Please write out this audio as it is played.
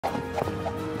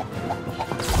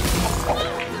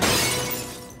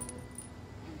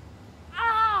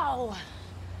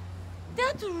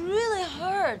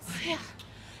hurts.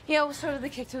 Yeah, we'll start with the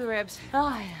kick to the ribs.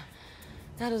 Oh, yeah.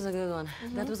 That was a good one.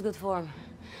 That was good form.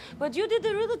 But you did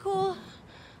a really cool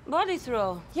body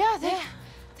throw. Yeah,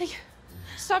 thank you.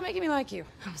 Stop making me like you.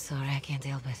 I'm sorry, I can't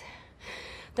help it.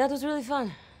 That was really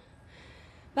fun.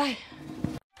 Bye.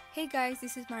 Hey guys,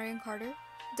 this is Marion Carter.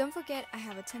 Don't forget I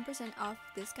have a 10% off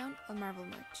discount on Marvel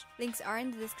merch. Links are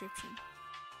in the description.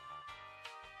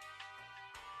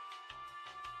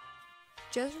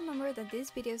 Just remember that these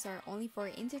videos are only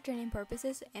for entertaining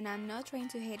purposes and I'm not trying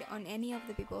to hate on any of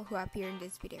the people who appear in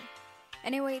this video.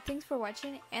 Anyway, thanks for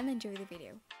watching and enjoy the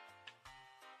video.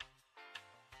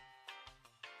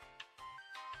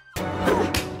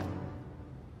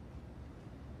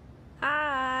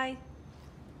 Hi.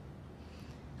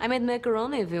 I made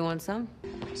macaroni if you want some.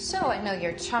 So, I know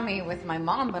you're chummy with my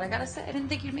mom, but I gotta say, I didn't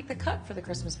think you'd make the cut for the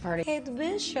Christmas party. Kate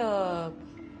Bishop.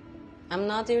 I'm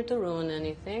not here to ruin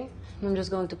anything. I'm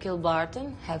just going to kill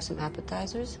Barton, have some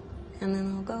appetizers, and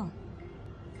then I'll go.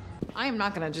 I am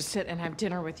not gonna just sit and have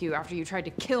dinner with you after you tried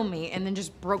to kill me and then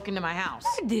just broke into my house.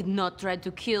 I did not try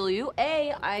to kill you.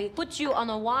 A, I put you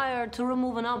on a wire to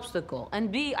remove an obstacle.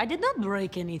 And B, I did not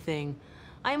break anything.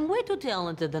 I am way too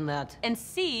talented than that. And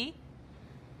C,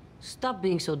 stop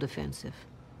being so defensive.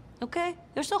 Okay?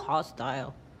 You're so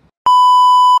hostile.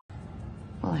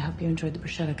 Well, I hope you enjoyed the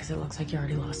bruschetta, because it looks like you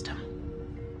already lost him.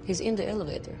 He's in the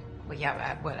elevator. Well,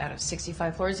 yeah, what, out of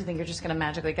 65 floors, you think you're just gonna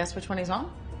magically guess which one he's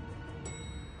on?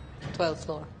 12th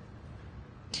floor.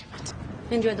 Damn it.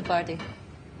 Enjoy the party.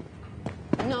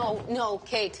 No,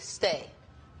 Kate, stay.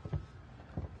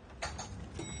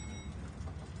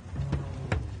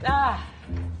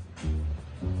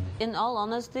 In all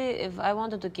honesty, if I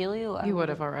wanted to kill you, You would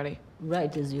have already.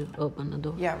 Right as you open the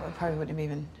door. Yeah, I probably wouldn't have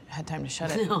even had time to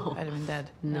shut it. No. I'd have been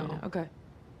dead. No. Yeah, okay.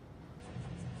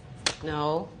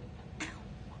 No.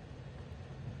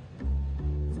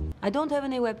 I don't have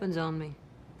any weapons on me.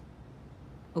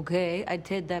 Okay, I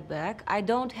take that back. I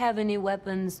don't have any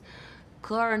weapons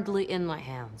currently in my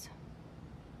hands.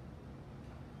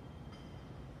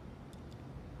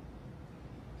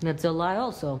 That's a lie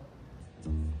also.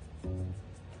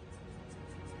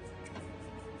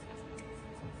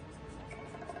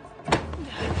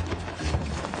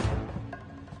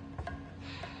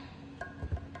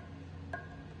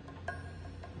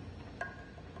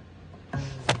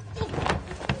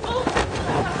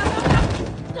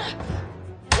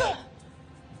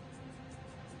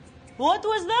 What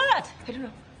was that? I don't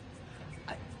know.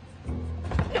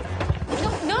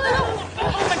 No.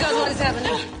 Oh my God, what is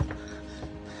happening?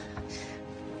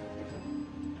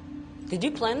 Did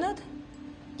you plan that?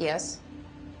 Yes.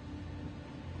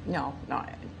 No. No.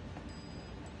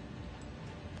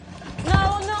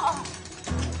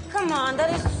 Come on,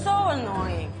 that is so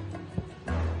annoying.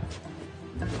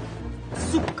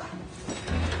 Suka.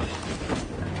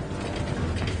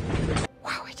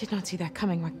 Wow, I did not see that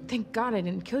coming. Like, thank God I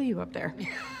didn't kill you up there.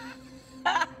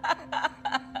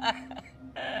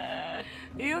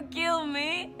 You kill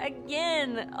me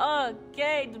again. Oh,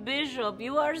 Kate Bishop,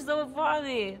 you are so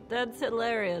funny. That's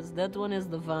hilarious. That one is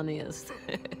the funniest.